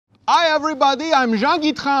Hi everybody, I'm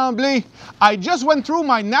Jean-Guy Tremblay. I just went through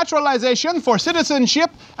my naturalization for citizenship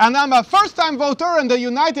and I'm a first-time voter in the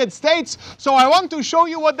United States, so I want to show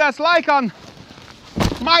you what that's like on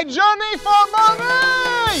my journey for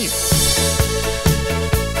money!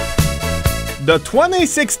 The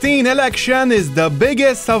 2016 election is the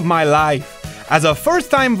biggest of my life. As a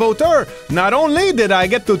first-time voter, not only did I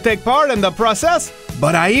get to take part in the process,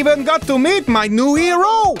 but I even got to meet my new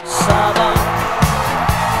hero!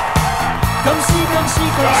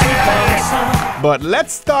 But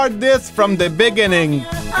let's start this from the beginning.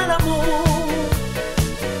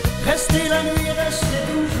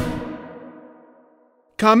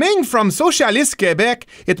 Coming from Socialist Quebec,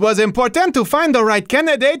 it was important to find the right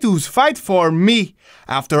candidate who's fight for me.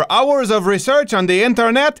 After hours of research on the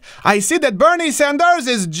internet, I see that Bernie Sanders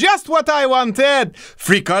is just what I wanted.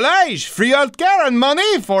 Free college, free healthcare and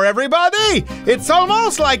money for everybody. It's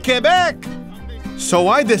almost like Quebec. So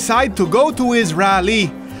I decide to go to his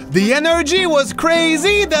rally. The energy was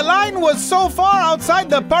crazy, the line was so far outside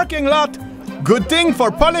the parking lot. Good thing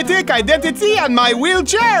for politic identity and my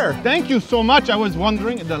wheelchair. Thank you so much. I was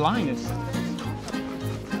wondering, the line is...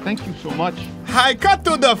 Thank you so much. I cut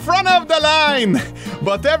to the front of the line,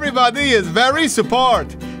 but everybody is very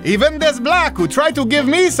support. Even this black who tried to give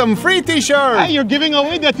me some free t-shirts. Hey, you're giving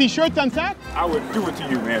away the t-shirts and that? I would do it to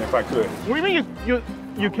you, man, if I could. What do you mean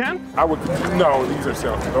you can? I would. No, these are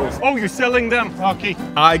selling. Those. Oh, you're selling them? Okay.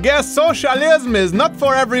 I guess socialism is not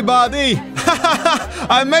for everybody.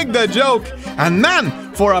 I make the joke. And man,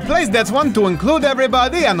 for a place that's want to include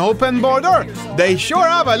everybody and open border, they sure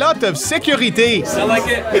have a lot of security. I like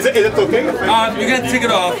it. Is it okay? You're gonna take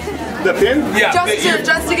it off. The pin? Yeah.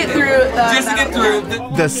 Just to get through. Just to get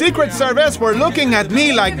through. The Secret Service were looking at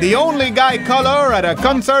me like the only guy color at a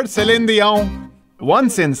concert Celine Dion.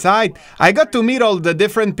 Once inside, I got to meet all the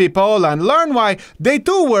different people and learn why they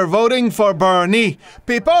too were voting for Bernie.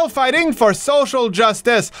 People fighting for social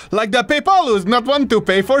justice, like the people who's not want to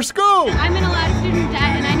pay for school. I'm in a lot of student debt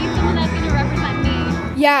and I need someone that's going to represent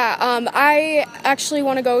me. Yeah, I actually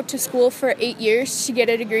want to go to school for 8 years to get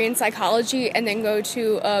a degree in psychology and then go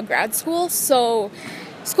to grad school. So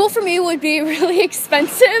school for me would be really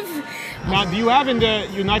expensive. Now, do you have in the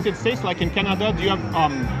United States, like in Canada, do you have,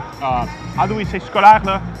 how do we say scolaire,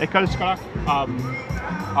 là? École scolaire?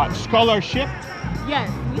 Scholarship?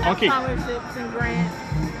 Yes, we have okay. scholarships and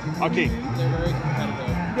grants. Okay. They're very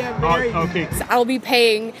competitive. They're very okay. I'll be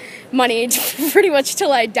paying money pretty much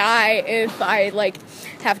till I die if I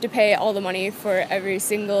have to pay all the money for every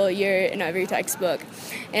single year in every textbook.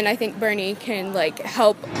 And I think Bernie can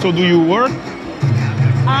help. So do you work?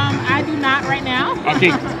 I do not right now.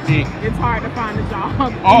 Okay. It's hard to find a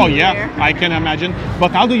job. Oh yeah, I can imagine.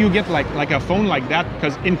 But how do you get like a phone like that?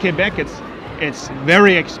 Because in Quebec it's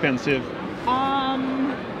very expensive.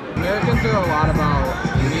 Americans are a lot about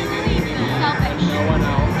no one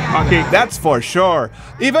else. Okay, that's for sure.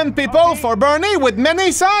 Even people for Bernie with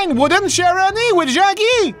many signs wouldn't share any with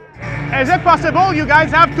Jackie. Is it possible you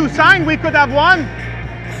guys have 2 signs? We could have one.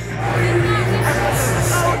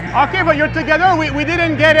 Okay, but you're together. We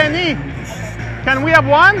didn't get any. Can we have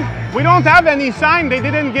one? We don't have any sign. They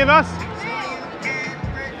didn't give us.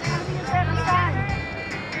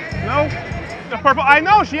 No? The purple. I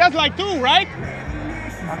know, she has like 2, right?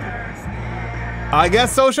 I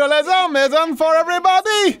guess socialism isn't for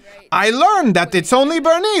everybody. I learned that it's only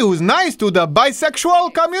Bernie who's nice to the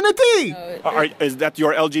bisexual community. Is that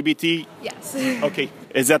your LGBT? Yes. Okay.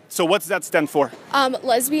 Is that so? What's that stand for?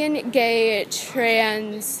 Lesbian, gay,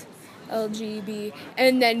 trans, LGB,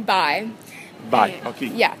 and then bi. Bi. Okay.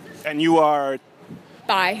 Yeah. And you are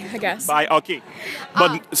Bi, I guess. bi. Okay.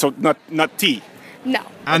 But so not T. No.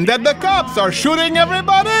 And that the cops are shooting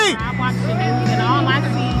everybody. I'm watching the news and all I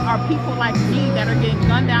see are people like me that are getting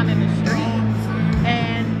gunned down in the streets.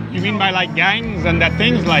 And You mean by like gangs and that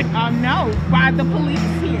things like? no, by the police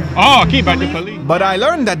here. Oh, okay, by the police. But I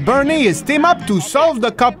learned that Bernie is team up to solve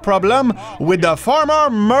the cop problem with the former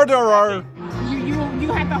murderer.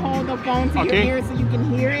 You have to hold the phone to your ear so you can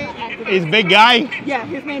hear it. He's big guy. Yeah,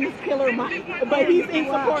 his name is Killer Mike, but he's in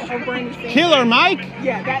support of Bernie Sanders. Killer Mike?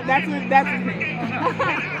 Yeah, that's his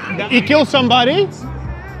name. He killed somebody?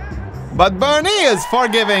 But Bernie is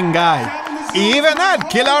forgiving guy. He even had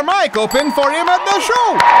Killer Mike open for him at the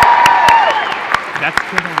show. That's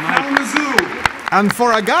Killer Mike. And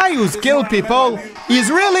for a guy who's killed people, he's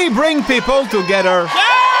really bring people together.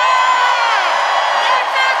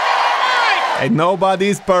 And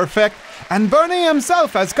nobody's perfect. And Bernie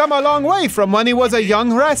himself has come a long way from when he was a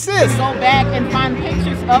young racist. Go back and find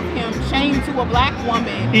pictures of him chained to a black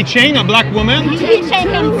woman. He chained a black woman? He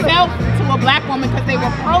chained himself to a black woman because they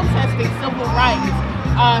were protesting civil rights.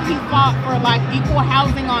 He fought for like equal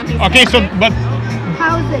housing on his Okay, so, campus. but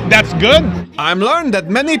Housing. that's good. I'm learned that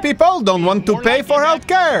many people don't want to pay for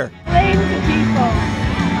healthcare. Explain to people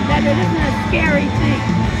that it isn't a scary thing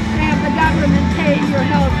to have the government pay your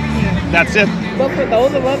health care. That's it. But for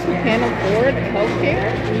those of us who can't afford health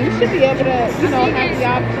care, you should be able to, have the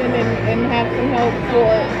option and have some help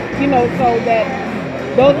for, so that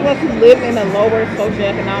those of us who live in a lower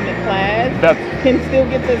socioeconomic class can still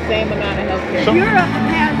get the same amount of health care. Europe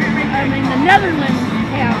has, the Netherlands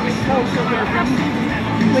have socialism,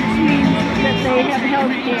 which means that they have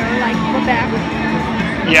health care like Quebec.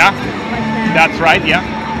 Yeah, Like that. that's right, yeah.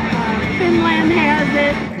 Finland has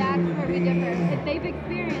it. That's where we differ. If they've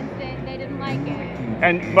experienced it, they didn't like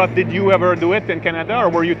it. But did you ever do it in Canada, or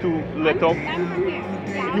were you too little? I'm from here.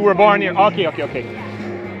 Yeah, You were born here. Okay.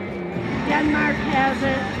 Denmark has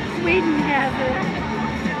it. Sweden has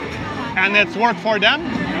it. And it's worked for them?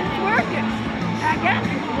 It's working. I guess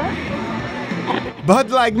it's working. But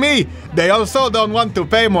like me, they also don't want to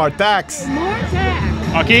pay more tax. More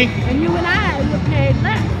tax. Okay? And you and I would pay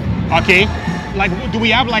less. Okay. Like, do we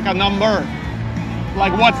have like a number?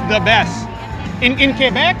 Like, what's the best? In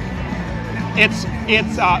Quebec, it's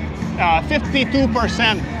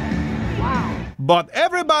 52%. Wow. But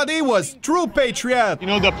everybody was true patriot. You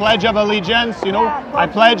know the Pledge of Allegiance, I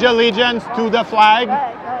pledge allegiance to the flag.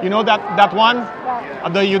 You know that one?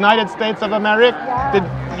 Of the United States of America? Did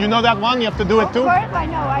you know that one? You have to do it too? Of course I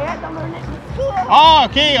know. I had to learn it in school. Oh,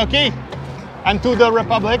 okay. And to the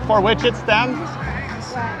republic for which it stands?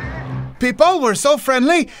 People were so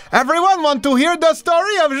friendly. Everyone want to hear the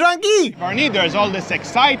story of Jean-Guy. Barney, there's all this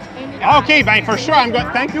excitement. Okay, for sure. I'm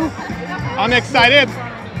good. Thank you. I'm excited.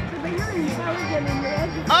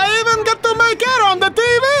 I even got to make it on the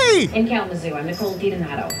TV! In Kalamazoo, I'm Nicole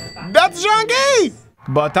DiDonato. That's Jean-Guy!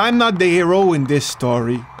 But I'm not the hero in this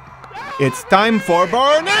story. It's time for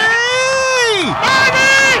Barney!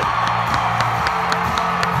 Barney!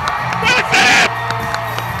 That's it!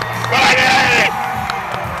 Barney!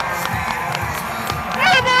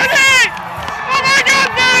 Hey, Barney! Oh my God,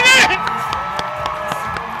 Barney!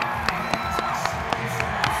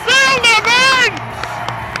 Feel the burn!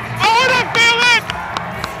 I want to feel it!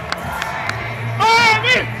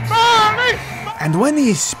 And when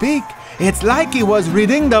he speak, it's like he was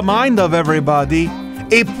reading the mind of everybody.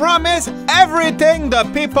 He promised everything the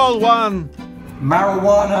people want.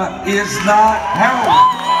 Marijuana is not heroin.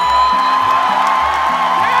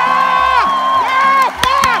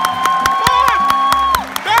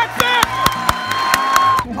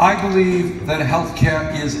 I believe that healthcare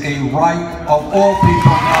is a right of all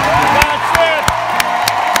people. That's it!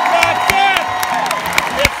 That's it!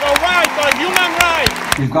 It's a right, a human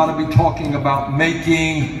right! We've got to be talking about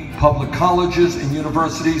making public colleges and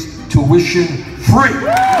universities tuition free. Free!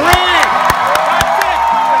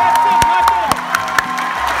 That's it!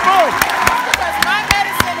 Boom! Because my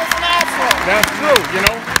medicine is natural. That's true,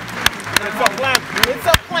 It's a plant. It's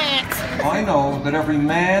a plant. I know that every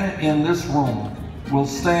man in this room will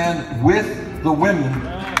stand with the women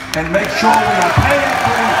and make sure we are paying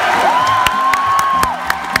for it.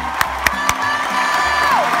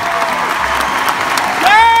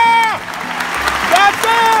 Yeah! That's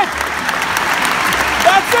it!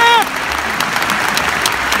 That's it!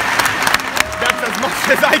 That's as much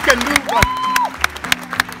as I can do, but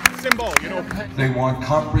symbol, They want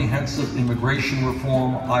comprehensive immigration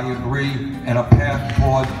reform, I agree, and a path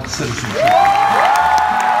toward citizenship.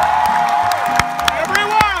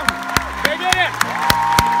 Everyone! They did it!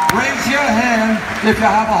 Raise your hand if you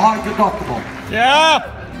have a high deductible. Yeah!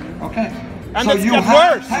 Okay. And so it's you get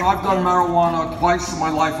have, worse. I've done marijuana twice in my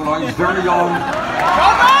life when I was very young.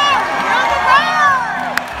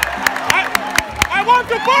 I want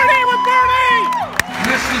to party with Bernie!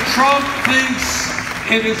 Mr. Trump thinks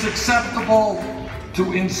it is acceptable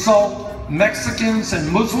to insult Mexicans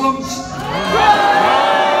and Muslims.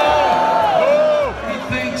 He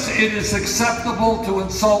thinks it is acceptable to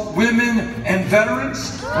insult women and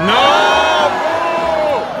veterans. No!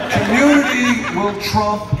 Community will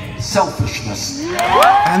trump selfishness.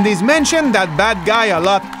 And he's mentioned that bad guy a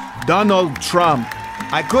lot, Donald Trump.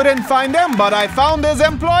 I couldn't find him, but I found his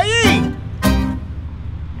employee.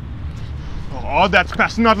 Oh,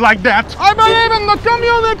 that's not like that. I believe in the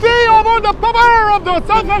community over the power of the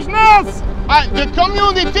selfishness. The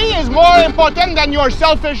community is more important than your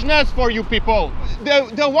selfishness for you people.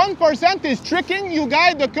 The 1% is tricking you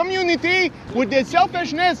guys, the community, with the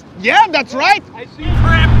selfishness. Yeah, that's right. I see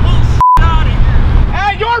crap bullshit out of here.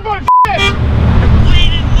 Hey, you're bullshit.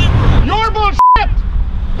 Bleeding liberal. You're bullshit.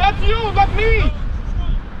 That's you, not me.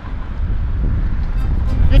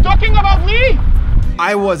 You're talking about me?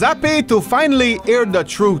 I was happy to finally hear the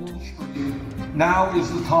truth. Now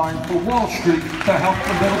is the time for Wall Street to help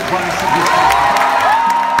the middle class of this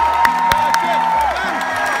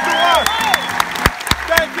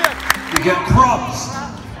country. You get crumbs.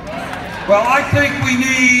 Well, I think we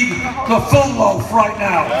need the full loaf right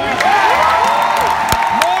now.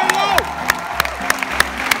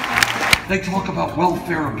 They talk about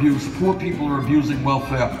welfare abuse. Poor people are abusing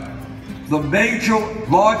welfare. The major,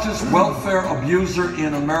 largest welfare abuser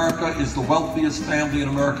in America is the wealthiest family in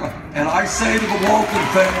America. And I say to the Walton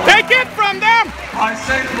family... Take it from them! I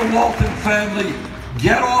say to the Walton family,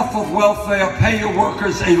 get off of welfare, pay your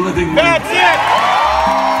workers a living wage. That's it!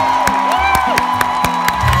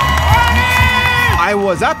 I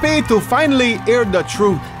was happy to finally hear the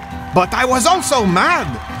truth, but I was also mad,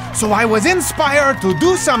 so I was inspired to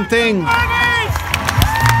do something.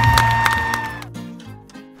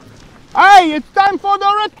 Hey, it's time for the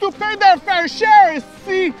rich to pay their fair share,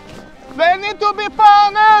 see? They need to be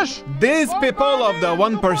punished! These people of the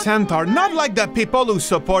 1% are not like the people who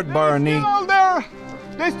support Bernie.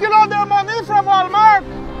 They steal all their money from Walmart!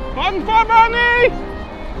 Hung for Bernie!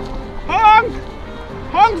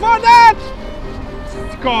 Hung for that!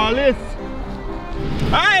 Scarlett!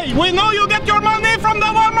 Hey, we know you get your money from the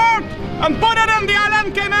Walmart and put it in the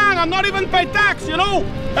Island Cayman and not even pay tax, you know?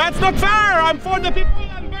 That's not fair! I'm for the people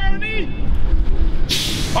and Bernie!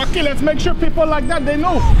 Okay, let's make sure people like that, they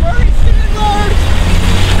know. Bernie Sanders!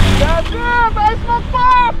 That's it! I smoke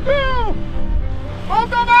pot too!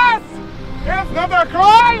 Both of us! It's not a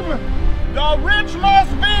crime! The rich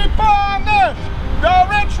must be punished! The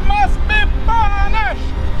rich must be punished!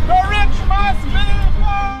 The rich must be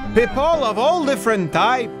punished! People of all different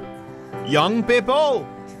types. Young people,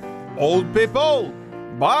 old people,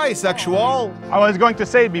 bisexual. I was going to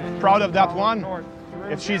say, be proud of that one,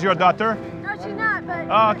 if she's your daughter. No, she's not, but...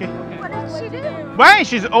 Oh, okay. What does she do? Well,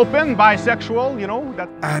 she's open, bisexual, you know. That.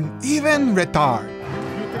 And even retard.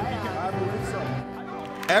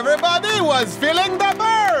 Everybody was feeling the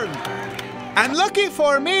burn! And lucky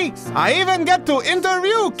for me, I even get to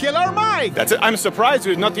interview Killer Mike! That's it. I'm surprised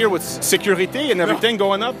you're not here with security and everything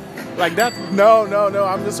going up like that. No.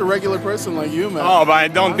 I'm just a regular person like you, man. Oh,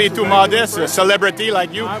 but don't be too modest. A celebrity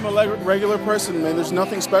like you. I'm a regular person, man. There's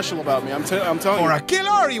nothing special about me. I'm telling you. For a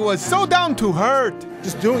killer, he was so down to hurt.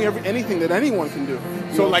 Just doing anything that anyone can do.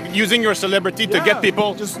 So, like using your celebrity to get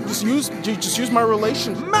people. Just use my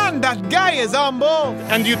relations. Man, that guy is humble.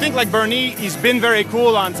 And do you think, like Bernie, he's been very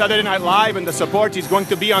cool on Saturday Night Live and the support he's going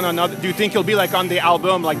to be on another? Do you think he'll be like on the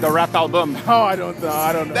album, like the rap album? Oh, I don't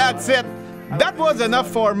know. That's it. That was enough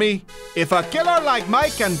for me. If a killer like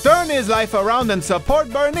Mike can turn his life around and support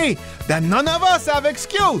Bernie, then none of us have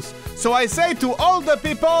excuse. So I say to all the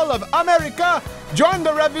people of America, join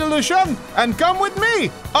the revolution and come with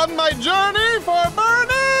me on my journey for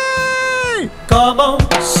Bernie! Comment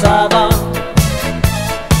ça va?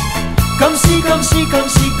 Comme si, comme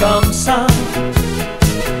ça.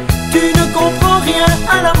 Tu ne comprends rien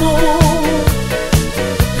à l'amour.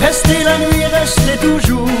 Restez la nuit, restez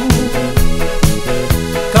toujours.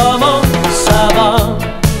 Comment ça va?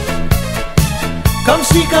 Comme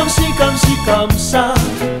si, comme ça.